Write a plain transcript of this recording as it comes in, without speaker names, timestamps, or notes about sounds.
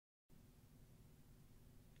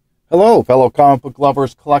Hello, fellow comic book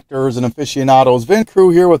lovers, collectors, and aficionados. Vin Crew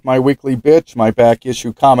here with my weekly bitch, my back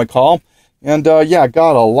issue comic haul. And yeah,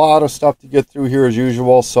 got a lot of stuff to get through here as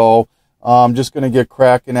usual, so I'm just going to get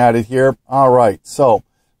cracking at it here. All right, so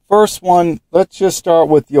first one, let's just start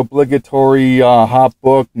with the obligatory hot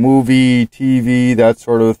book, movie, TV, that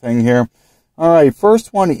sort of thing here. All right,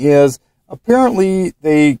 first one is, apparently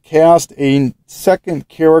they cast a second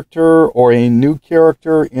character or a new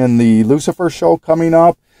character in the Lucifer show coming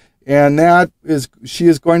up. And that is, she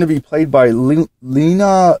is going to be played by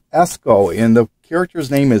Lena Esco, and the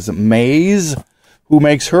character's name is Maze, who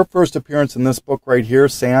makes her first appearance in this book right here,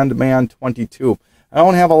 Sandman 22. I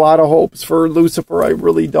don't have a lot of hopes for Lucifer, I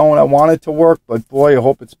really don't. I want it to work, but boy, I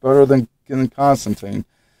hope it's better than Constantine.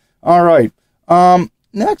 All right,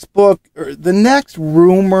 next book, the next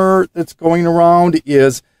rumor that's going around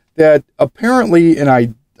is that apparently, and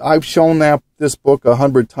I've shown this book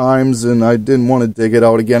 100 times, and I didn't want to dig it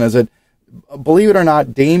out again, is that, believe it or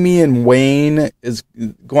not, Damian Wayne is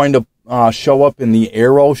going to show up in the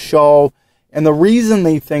Arrow show. And the reason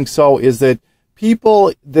they think so is that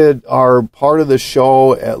people that are part of the show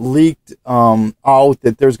leaked out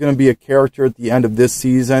that there's going to be a character at the end of this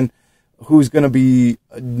season who's going to be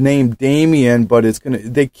named Damian, but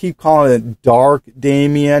they keep calling it Dark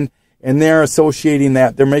Damian, and they're associating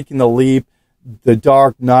that, they're making the leap, the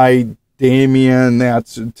Dark Knight, Damian,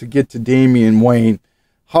 that's to get to Damian Wayne.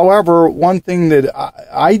 However, one thing that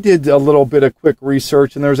I did a little bit of quick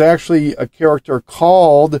research, and there's actually a character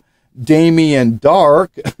called Damian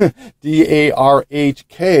Dark,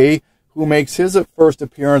 D-A-R-H-K, who makes his first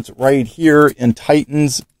appearance right here in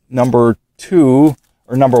Titans number 2,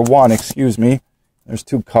 or number 1, excuse me. There's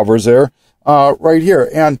 2 covers there, right here.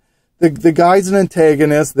 And the guy's an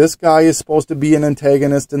antagonist. This guy is supposed to be an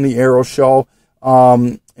antagonist in the Arrow show,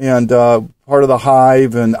 and part of the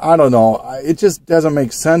Hive, and I don't know. It just doesn't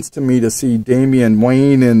make sense to me to see Damian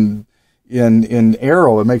Wayne in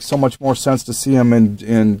Arrow. It makes so much more sense to see him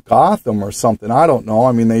in Gotham or something. I don't know.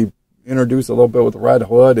 I mean, they introduced a little bit with Red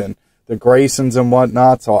Hood and the Graysons and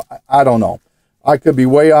whatnot, so I don't know. I could be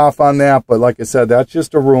way off on that, but like I said, that's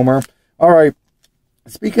just a rumor. All right,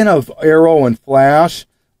 speaking of Arrow and Flash,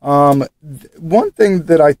 one thing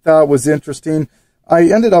that I thought was interesting, I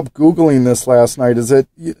ended up Googling this last night, is that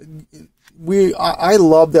I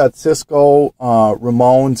love that Cisco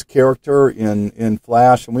Ramon's character in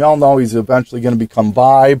Flash, and we all know he's eventually going to become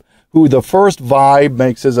Vibe, who the first Vibe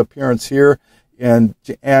makes his appearance here in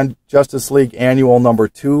Justice League Annual number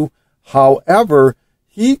 2. However,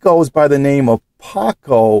 he goes by the name of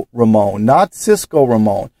Paco Ramon, not Cisco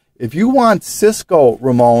Ramon. If you want Cisco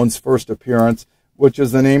Ramon's first appearance, which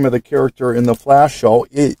is the name of the character in the Flash show,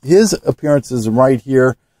 his appearance is right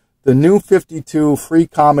here. The New 52 Free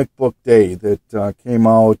Comic Book Day that came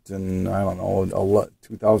out in, I don't know,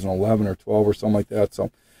 2011 or 12 or something like that.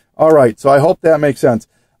 So, all right. So I hope that makes sense.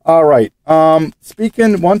 All right.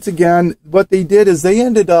 Speaking, once again, what they did is they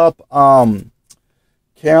ended up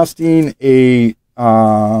casting a,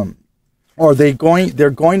 or they're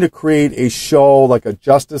going to create a show, like a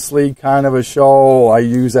Justice League kind of a show. I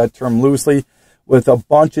use that term loosely, with a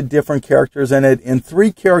bunch of different characters in it. And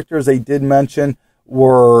 3 characters they did mention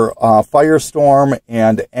were Firestorm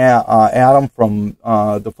and Adam from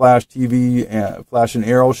the Flash TV and Flash and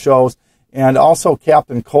Arrow shows, and also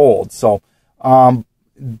Captain Cold. So,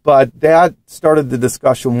 but that started the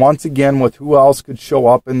discussion once again with who else could show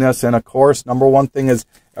up in this. And of course, number one thing is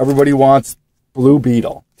everybody wants Blue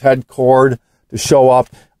Beetle, Ted Kord, to show up.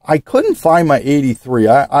 I couldn't find my 83.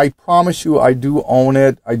 I promise you I do own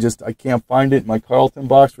it. I can't find it in my Carlton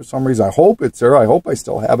box for some reason. I hope it's there. I hope I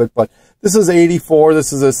still have it. But this is 84.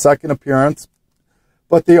 This is his second appearance.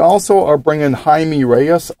 But they also are bringing Jaime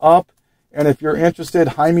Reyes up. And if you're interested,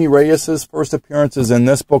 Jaime Reyes' first appearance is in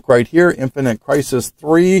this book right here, Infinite Crisis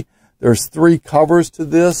 3. There's 3 covers to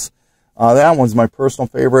this. That one's my personal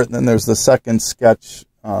favorite. And then there's the second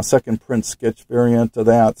print sketch variant of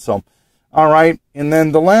that. So, all right, and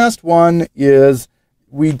then the last one is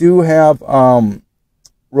we do have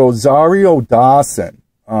Rosario Dawson.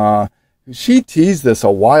 She teased this a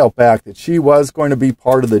while back that she was going to be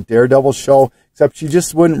part of the Daredevil show, except she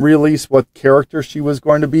just wouldn't release what character she was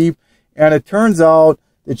going to be. And it turns out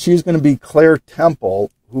that she's going to be Claire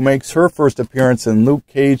Temple, who makes her first appearance in Luke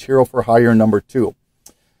Cage, Hero for Hire number 2.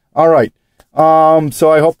 All right.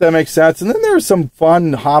 So I hope that makes sense. And then there's some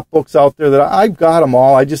fun hot books out there that I've got them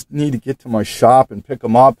all. I just need to get to my shop and pick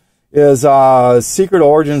them up. Is Secret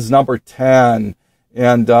Origins number 10,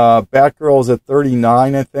 and Batgirl's at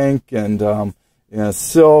 39, I think, and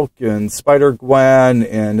Silk and Spider-Gwen,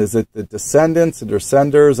 and is it the Descendants, the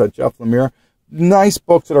Descenders, Jeff Lemire. nice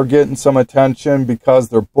books that are getting some attention because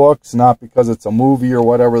they're books, not because it's a movie or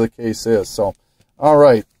whatever the case is. So, all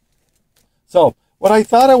right. So, what I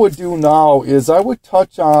thought I would do now is I would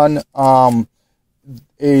touch on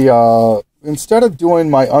instead of doing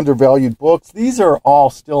my undervalued books, these are all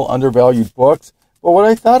still undervalued books. But what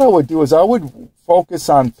I thought I would do is I would focus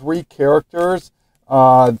on 3 characters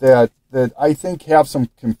that I think have some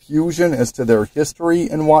confusion as to their history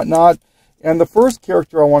and whatnot. And the first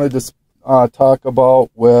character I wanted to talk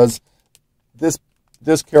about was this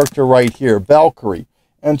character right here, Valkyrie.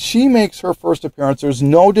 And she makes her first appearance. There's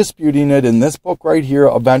no disputing it in this book right here,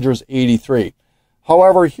 Avengers 83.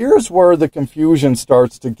 However, here's where the confusion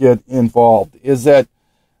starts to get involved, is that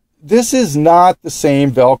this is not the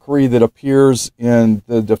same Valkyrie that appears in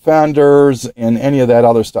the Defenders and any of that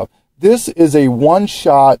other stuff. This is a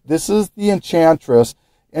one-shot. This is the Enchantress.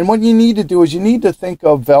 And what you need to do is you need to think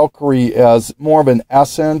of Valkyrie as more of an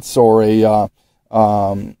essence or a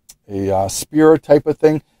spirit type of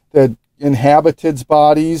thing that inhabits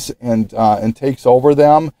bodies and takes over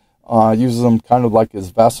them, uses them kind of like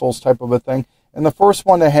as vessels type of a thing. And the first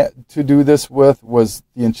one to do this with was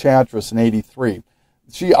the Enchantress in 83.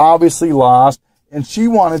 She obviously lost, and she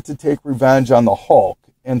wanted to take revenge on the Hulk.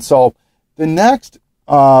 And so the next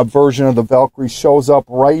version of the Valkyrie shows up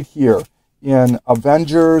right here in Hulk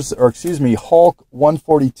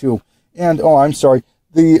 142. And, oh, I'm sorry,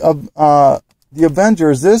 the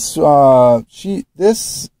Avengers, this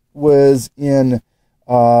was in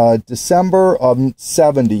December of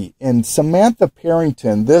 70, and Samantha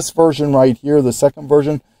Parrington, this version right here, the second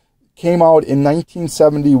version, came out in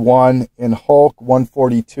 1971 in Hulk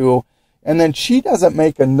 142, and then she doesn't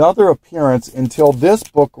make another appearance until this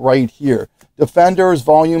book right here, Defenders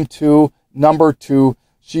Volume 2, Number 2.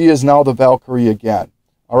 She is now the Valkyrie again.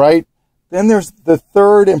 All right? Then there's the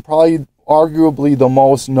third and probably arguably the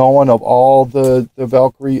most known of all the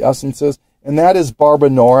Valkyrie essences, and that is Barbara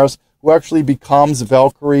Norris, who actually becomes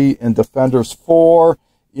Valkyrie in Defenders 4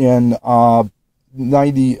 in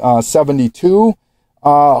 72.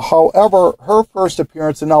 However, her first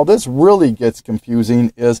appearance, and now this really gets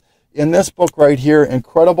confusing, is in this book right here,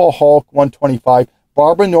 Incredible Hulk 125.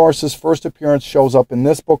 Barbara Norris's first appearance shows up in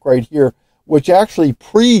this book right here, which actually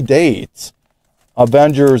predates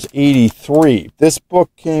Avengers 83. This book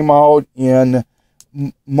came out in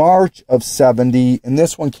March of 70, and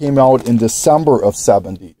this one came out in December of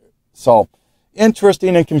 70. So,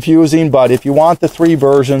 interesting and confusing, but if you want the 3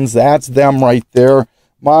 versions, that's them right there.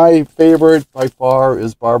 My favorite by far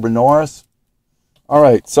is Barbara Norris. All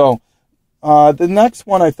right, so the next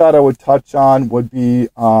one I thought I would touch on would be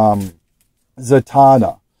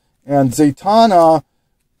Zatanna. And Zatanna,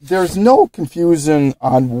 there's no confusion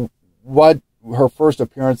on what her first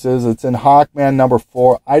appearance is. It's in Hawkman number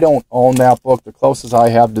 4. I don't own that book. The closest I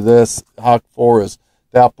have to this, Hawk 4, is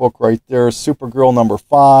that book right there, Supergirl number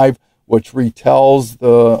 5, which retells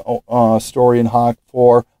the story in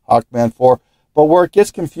Hawkman 4. But where it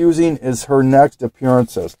gets confusing is her next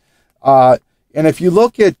appearances. And if you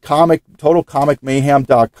look at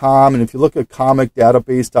TotalComicMayhem.com, and if you look at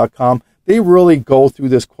ComicDatabase.com, they really go through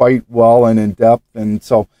this quite well and in depth. And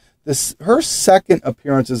so her second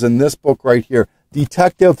appearance is in this book right here,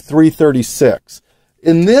 Detective 336.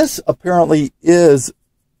 And this apparently is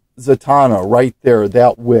Zatanna right there,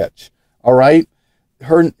 that witch. All right?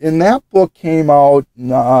 In that book came out,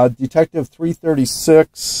 Detective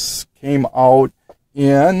 336 came out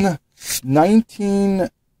in February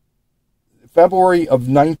of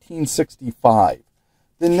 1965.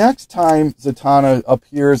 The next time Zatanna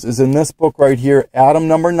appears is in this book right here, Atom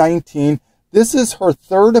number 19. This is her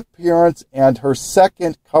third appearance and her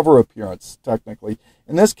second cover appearance, technically.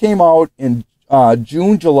 And this came out in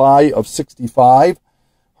June, July of 65.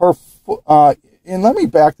 And let me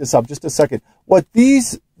back this up just a second. What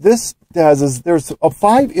this does is there's a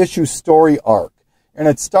 5-issue story arc. And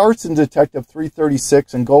it starts in Detective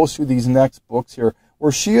 336 and goes through these next books here,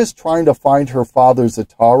 where she is trying to find her father,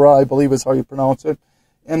 Zatara, I believe is how you pronounce it.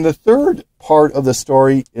 And the third part of the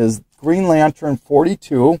story is Green Lantern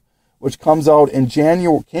 42, which came out in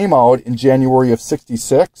January of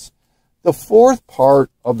 66. The fourth part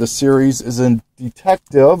of the series is in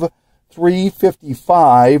Detective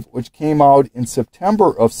 355, which came out in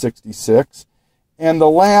September of 66. And the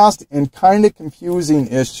last and kind of confusing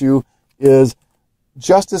issue is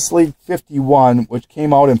Justice League 51, which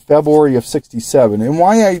came out in February of 67. And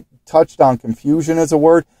why I touched on confusion as a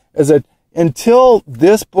word is that until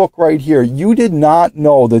this book right here, you did not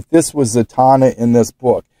know that this was Zatanna in this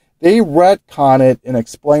book. They retcon it and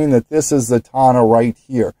explain that this is Zatanna right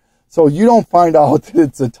here. So you don't find out that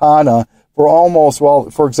it's Zatanna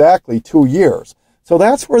for exactly 2 years. So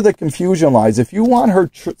that's where the confusion lies. If you want her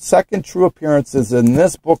second true appearances in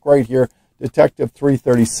this book right here, Detective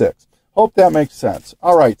 336. Hope that makes sense.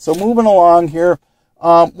 All right, so moving along here.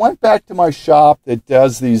 Went back to my shop that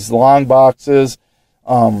does these long boxes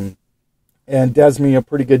and does me a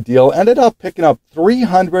pretty good deal. Ended up picking up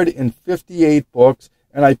 358 books,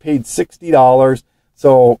 and I paid $60.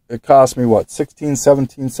 So it cost me, what, 16,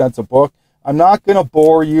 17 cents a book. I'm not going to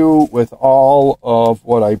bore you with all of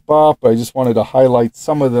what I bought, but I just wanted to highlight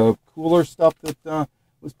some of the cooler stuff that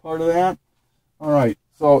was part of that. All right,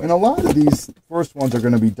 so in a lot of these first ones are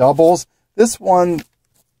going to be doubles. This one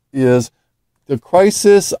is the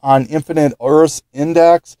Crisis on Infinite Earths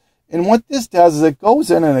Index. And what this does is it goes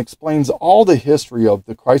in and explains all the history of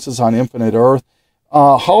the Crisis on Infinite Earth.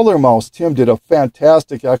 Howler Mouse Tim did a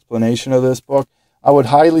fantastic explanation of this book. I would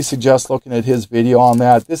highly suggest looking at his video on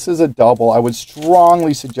that. This is a double. I would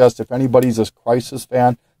strongly suggest, if anybody's a Crisis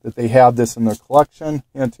fan, that they have this in their collection.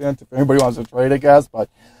 Hint, hint, if anybody wants to trade, I guess. But,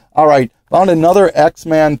 all right, found another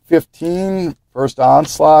X-Men 15, First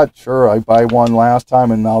Onslaught. Sure, I buy one last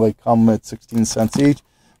time, and now they come at 16 cents each.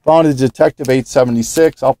 Found a Detective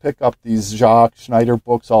 876. I'll pick up these Jacques Schneider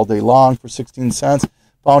books all day long for 16 cents.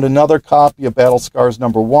 Found another copy of Battle Scars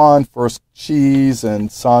 #1, First Cheese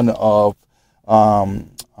and Son of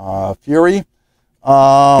Fury.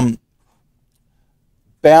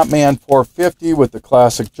 Batman 450 with the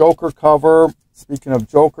classic Joker cover. Speaking of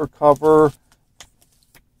Joker cover,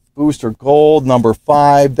 Booster Gold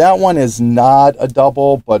 #5. That one is not a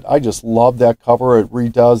double, but I just love that cover. It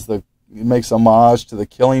redoes it makes homage to the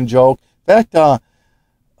Killing Joke. In fact,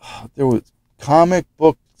 there was Comic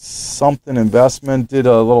Book Something Investment did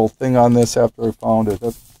a little thing on this after I found it.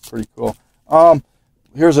 That's pretty cool.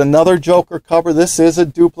 Here's another Joker cover. This is a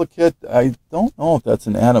duplicate. I don't know if that's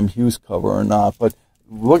an Adam Hughes cover or not, but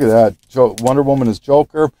look at that. Wonder Woman is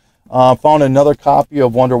Joker. Found another copy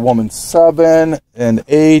of Wonder Woman 7 and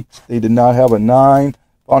 8. They did not have a 9.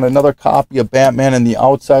 Found another copy of Batman and the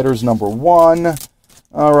Outsiders #1.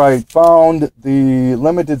 All right, found the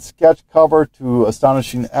limited sketch cover to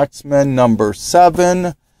Astonishing X-Men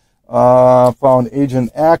 #7. Found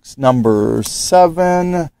Agent X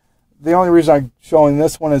 #7. The only reason I'm showing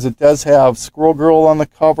this one is it does have Squirrel Girl on the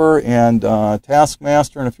cover and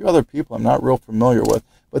Taskmaster and a few other people I'm not real familiar with.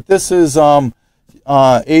 But this is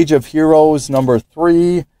Age of Heroes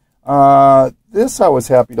 #3. This I was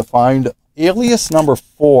happy to find. Alias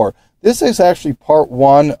 #4. This is actually part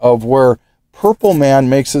 1 of where Purple Man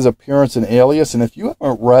makes his appearance in Alias. And if you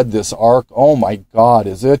haven't read this arc, oh my God,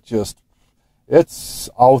 is it just... It's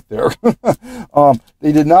out there.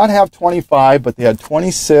 They did not have 25, but they had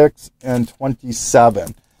 26 and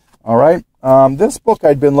 27. All right. This book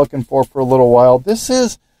I'd been looking for a little while. This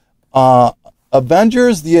is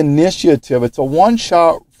Avengers: The Initiative. It's a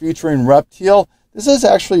one-shot featuring Reptile. This is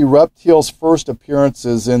actually Reptile's first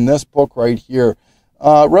appearances in this book right here.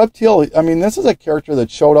 Reptile, I mean, this is a character that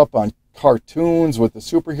showed up on cartoons with the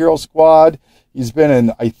Superhero Squad. He's been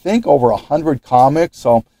in, I think, over 100 comics,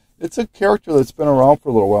 so it's a character that's been around for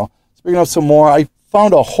a little while. Speaking of some more, I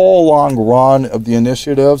found a whole long run of the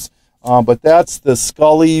Initiatives, but that's the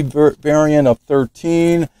Scully variant of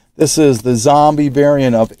 13. This is the Zombie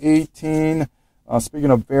variant of 18.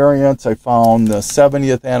 Speaking of variants, I found the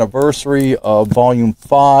 70th anniversary of Volume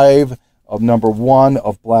 5 of #1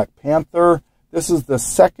 of Black Panther. This is the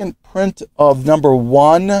second print of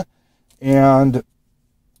 #1 and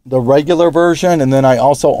the regular version, and then I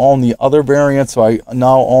also own the other variant, so I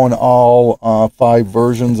now own all 5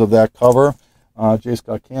 versions of that cover. J.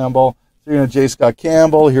 Scott Campbell. Speaking of J. Scott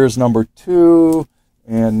Campbell, here's #2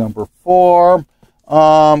 and #4.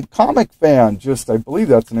 Comic Fan, I believe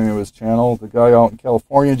that's the name of his channel. The guy out in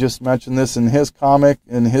California just mentioned this in his comic,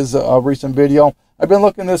 in his recent video. I've been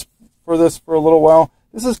looking for this for a little while.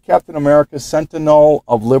 This is Captain America Sentinel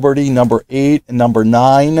of Liberty #8 and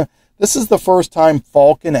 #9. This is the first time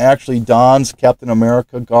Falcon actually dons Captain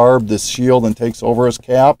America garb, this shield, and takes over his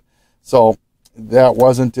cap. So that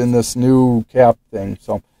wasn't in this new cap thing.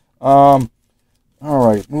 So, all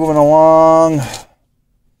right, moving along.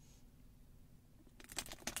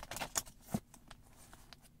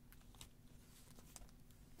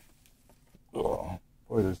 Oh,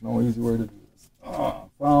 boy, there's no easy way to do this.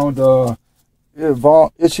 Found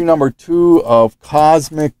issue #2 of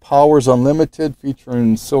Cosmic Powers Unlimited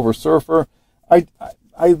featuring Silver Surfer.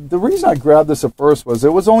 The reason I grabbed this at first was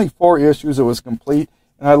it was only 4 issues. It was complete.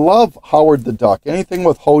 And I love Howard the Duck. Anything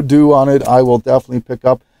with Hoodoo on it, I will definitely pick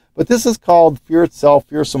up. But this is called Fear Itself,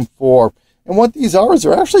 Fearsome 4. And what these are is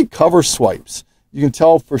they're actually cover swipes. You can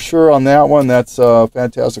tell for sure on that one. That's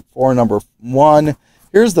Fantastic Four #1.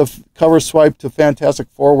 Here's the cover swipe to Fantastic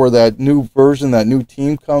Four, where that new version, that new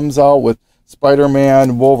team comes out with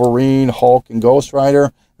Spider-Man, Wolverine, Hulk, and Ghost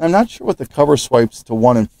Rider. And I'm not sure what the cover swipes to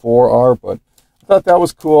 1 and 4 are, but I thought that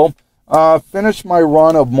was cool. Finished my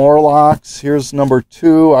run of Morlocks. Here's number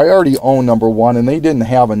 2. I already own number 1, and they didn't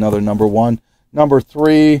have another number 1. Number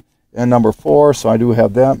 3 and number 4, so I do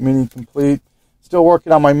have that mini complete. Still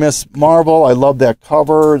working on my Miss Marvel. I love that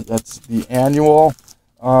cover. That's the annual.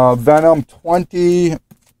 Venom 20.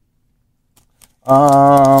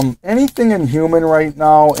 Anything Inhuman right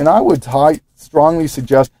now, and I would strongly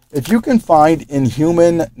suggest, if you can find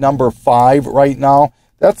Inhuman number 5 right now,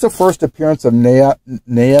 that's the first appearance of Naja,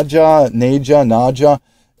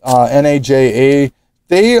 N-A-J-A.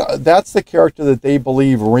 That's the character that they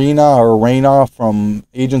believe Raina from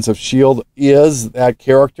Agents of S.H.I.E.L.D. is that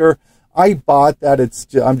character. I bought that.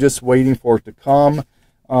 I'm just waiting for it to come.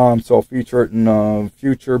 So I'll feature it in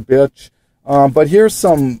future bitch. But here's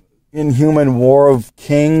some Inhuman War of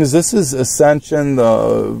Kings. This is Ascension,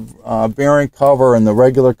 the variant cover, and the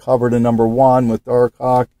regular cover to number 1 with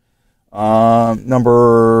Darkhawk.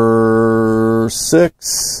 Number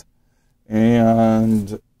 6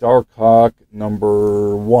 and Darkhawk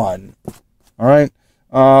number 1. All right.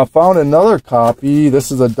 Found another copy.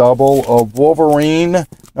 This is a double of Wolverine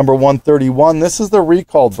number 131. This is the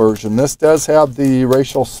recalled version. This does have the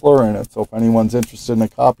racial slur in it, so if anyone's interested in a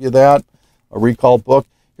copy of that, a recalled book.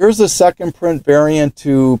 Here's the second print variant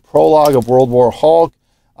to Prologue of World War Hulk.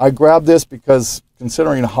 I grabbed this because,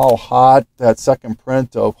 considering how hot that second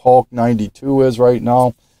print of Hulk 92 is right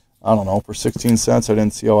now, I don't know, for 16 cents, I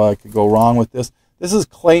didn't see how I could go wrong with this. This is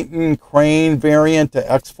Clayton Crane variant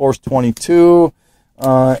to X-Force 22.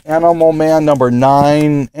 Animal Man number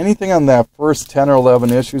 9. Anything on that first 10 or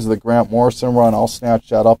 11 issues of the Grant Morrison run, I'll snatch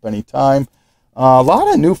that up anytime. A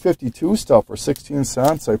lot of new 52 stuff for 16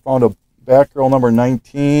 cents. I found a Batgirl number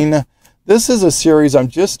 19. This is a series I'm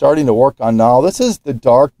just starting to work on now. This is the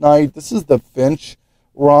Dark Knight. This is the Finch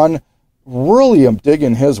run. Really am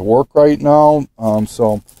digging his work right now.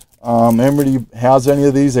 Anybody has any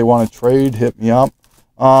of these they want to trade, hit me up.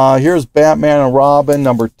 Here's Batman and Robin,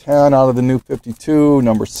 number 10 out of the new 52,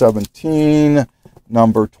 number 17,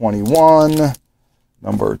 number 21,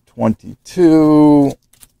 number 22,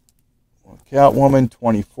 Catwoman,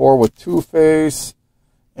 24 with Two-Face,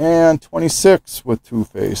 and 26 with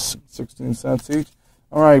Two-Face, 16 cents each.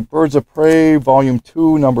 All right, Birds of Prey, Volume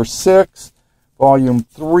 2, number 6, Volume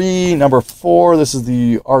 3, number 4. This is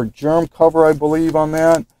the Art Germ cover, I believe, on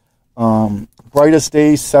that. Brightest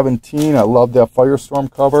Day 17. I love that Firestorm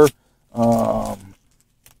cover.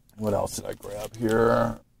 What else did I grab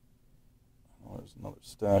here? Oh, there's another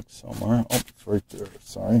stack somewhere. Oh, it's right there.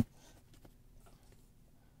 Sorry.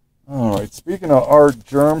 All right. Speaking of Art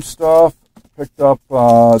Germ stuff, picked up.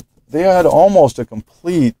 They had almost a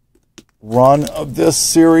complete run of this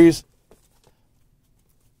series.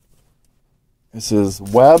 This is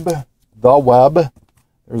The Web.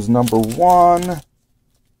 There's number 1.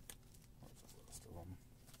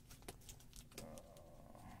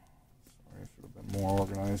 More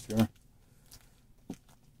organized here.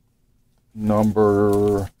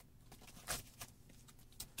 Number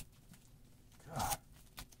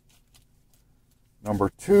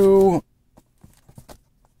 2,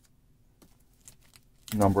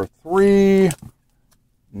 number 3,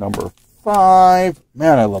 number 5.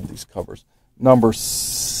 Man, I love these covers. Number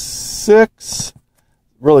 6,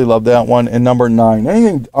 really love that one, and number 9.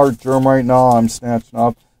 Anything Art Germ right now, I'm snatching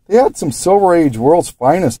up. They had some Silver Age World's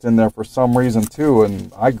Finest in there for some reason, too,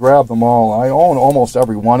 and I grabbed them all. I own almost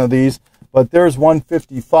every one of these, but there's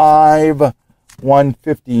 155,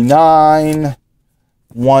 159,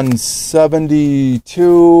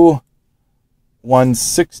 172,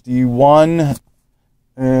 161,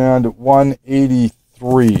 and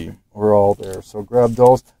 183 were all there, so grab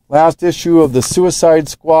those. Last issue of the Suicide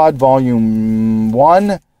Squad, Volume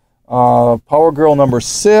 1, Power Girl number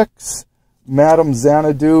 6, Madame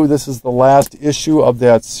Xanadu. This is the last issue of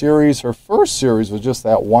that series. Her first series was just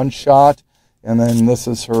that one shot, and then this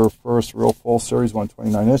is her first real full series,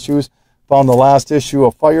 129 issues. Found the last issue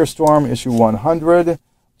of Firestorm, issue 100.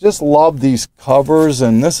 Just love these covers,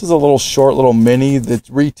 and this is a little short little mini that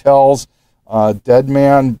retells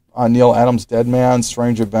Deadman, Neil Adams' Deadman,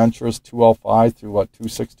 Strange Adventures 205 through,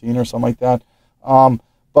 216 or something like that.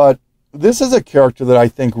 But this is a character that I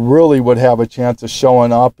think really would have a chance of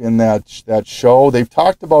showing up in that show. They've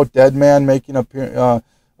talked about Deadman making a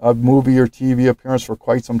movie or TV appearance for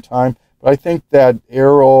quite some time, but I think that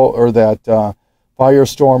Arrow or that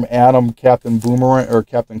Firestorm, Atom, Captain Boomerang, or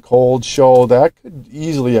Captain Cold show, that could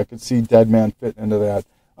easily, I could see Deadman fit into that.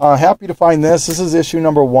 Happy to find this. This is issue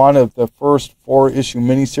number 1 of the first 4-issue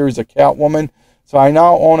miniseries of Catwoman. So I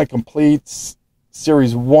now own a complete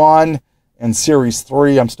series 1 and series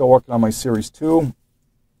 3. I'm still working on my series 2.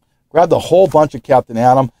 Grabbed a whole bunch of Captain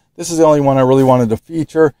Atom. This is the only one I really wanted to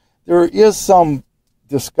feature. There is some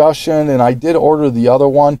discussion, and I did order the other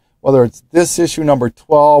one, whether it's this issue number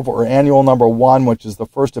 12 or annual number 1, which is the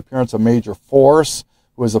first appearance of Major Force,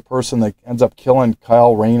 who is the person that ends up killing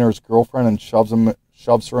Kyle Rayner's girlfriend and shoves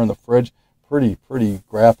her in the fridge. Pretty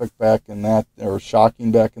graphic back in that, or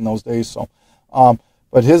shocking back in those days. So,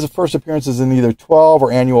 but his first appearance is in either 12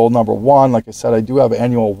 or annual number 1. Like I said, I do have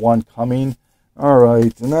annual 1 coming. All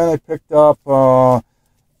right, and then I picked up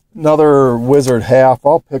another Wizard half.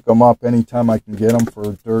 I'll pick them up anytime I can get them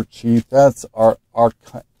for dirt cheap. That's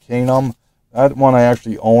Arcanum. That one I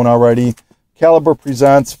actually own already. Caliber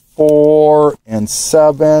Presents 4 and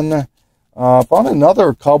 7. Found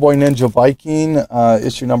another Cowboy Ninja Viking,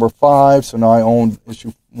 issue number 5. So now I own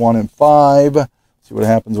issue 1 and 5. See what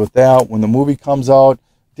happens with that when the movie comes out.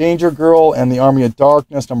 Danger Girl and the Army of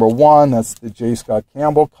Darkness, number 1. That's the J. Scott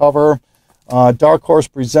Campbell cover. Dark Horse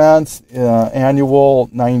Presents, annual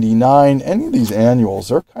 99. Any of these annuals,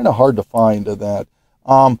 they're kind of hard to find of that.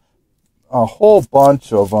 A whole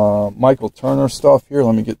bunch of Michael Turner stuff here.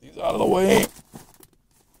 Let me get these out of the way.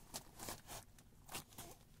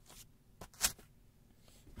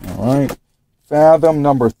 All right. Fathom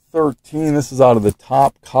number 13. This is out of the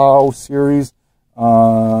Top Cow series.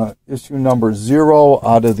 Issue number 0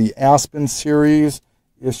 out of the Aspen series.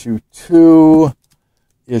 Issue 2.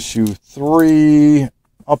 Issue 3.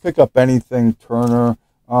 I'll pick up anything Turner.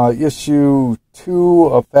 Issue 2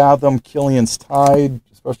 of Fathom Killian's Tide,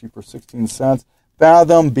 especially for 16 cents.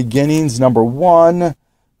 Fathom Beginnings number 1.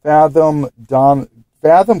 Fathom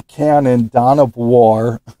Canon Dawn of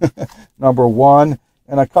War number 1.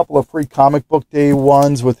 And a couple of free comic book day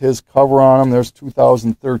ones with his cover on them. There's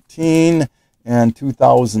 2013 and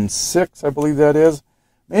 2006, I believe that is.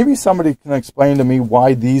 Maybe somebody can explain to me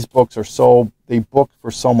why these books are they book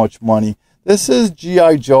for so much money. This is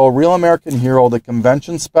G.I. Joe, Real American Hero, the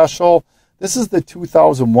convention special. This is the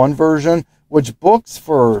 2001 version, which books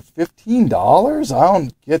for $15. I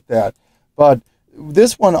don't get that. But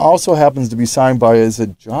this one also happens to be signed by, is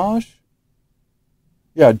it Josh?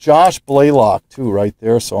 Yeah, Josh Blaylock, too, right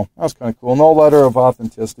there. So that's kind of cool. No letter of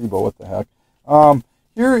authenticity, but what the heck.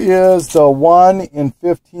 Here is the 1 in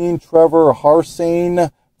 15 Trevor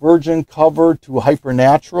Harsane Virgin cover to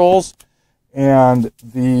Hypernaturals, and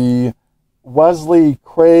the Wesley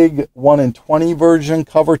Craig 1 in 20 version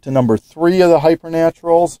cover to number 3 of the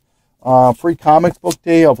Hypernaturals. Free comic book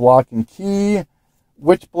day of Lock and Key.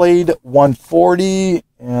 Witchblade 140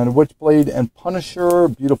 and Witchblade and Punisher,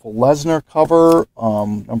 beautiful Lesnar cover,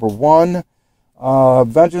 number 1.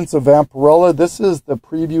 Vengeance of Vampirella. This is the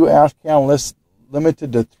preview Ashcan list,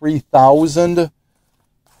 limited to 3,000.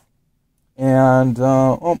 And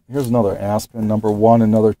here's another Aspen, number 1,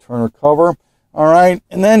 another Turner cover. All right,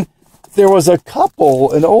 and then there was an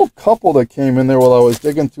old couple that came in there while I was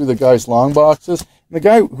digging through the guy's long boxes. And the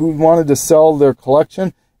guy who wanted to sell their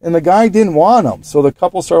collection, and the guy didn't want them. So the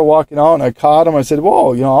couple started walking out, and I caught them. I said,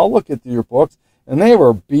 whoa, I'll look at your books. And they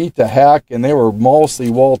were beat to heck, and they were mostly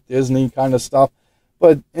Walt Disney kind of stuff.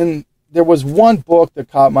 But there was one book that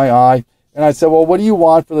caught my eye, and I said, well, what do you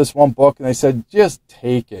want for this one book? And they said, just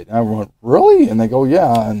take it. And I went, really? And they go,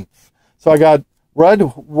 yeah. And so I got Red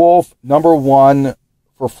Wolf number 1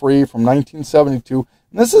 for free from 1972.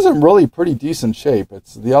 And this is in really pretty decent shape.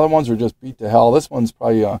 The other ones are just beat to hell. This one's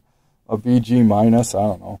probably a VG minus. I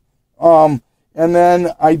don't know. And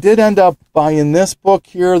then I did end up buying this book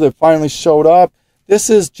here that finally showed up. This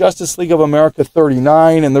is Justice League of America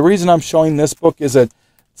 39. And the reason I'm showing this book is that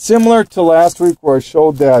similar to last week where I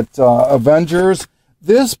showed that Avengers,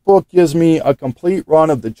 this book gives me a complete run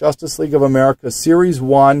of the Justice League of America Series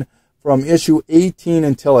 1 from issue 18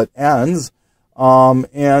 until it ends.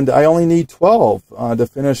 And I only need 12 to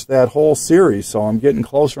finish that whole series. So I'm getting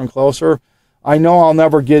closer and closer. I know I'll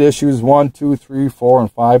never get issues 1, 2, 3, 4,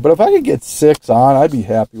 and 5. But if I could get 6 on, I'd be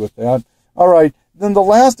happy with that. All right. Then the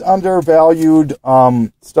last undervalued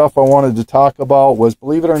stuff I wanted to talk about was,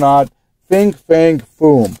 believe it or not, Fin Fang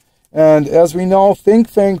Foom. And as we know, Fin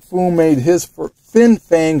Fang Foom made his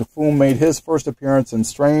first appearance in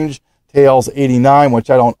Strange Tales 89,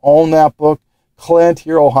 which I don't own that book. Clint,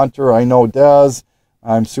 Hero Hunter, I know does.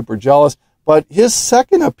 I'm super jealous. But his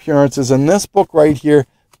second appearance is in this book right here,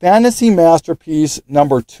 Fantasy Masterpiece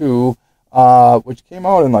number 2, which came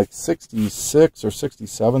out in like 66 or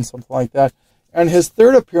 67, something like that. And his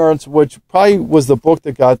third appearance, which probably was the book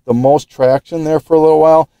that got the most traction there for a little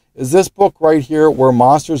while, is this book right here, Where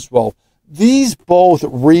Monsters Dwell. these both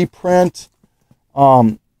reprint.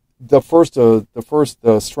 The first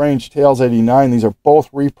Strange Tales 89. These are both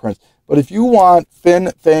reprints. But if you want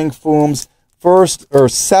Fin Fang Foom's first or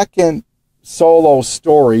second solo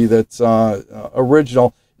story that's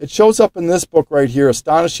original, it shows up in this book right here,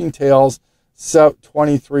 Astonishing Tales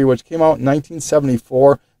 23, which came out in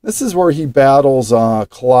 1974. This is where he battles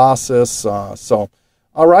Colossus. So,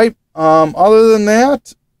 all right. Other than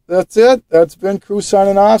that, that's it. That's Vin Crew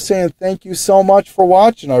signing off, saying thank you so much for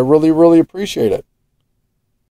watching. I really, really appreciate it.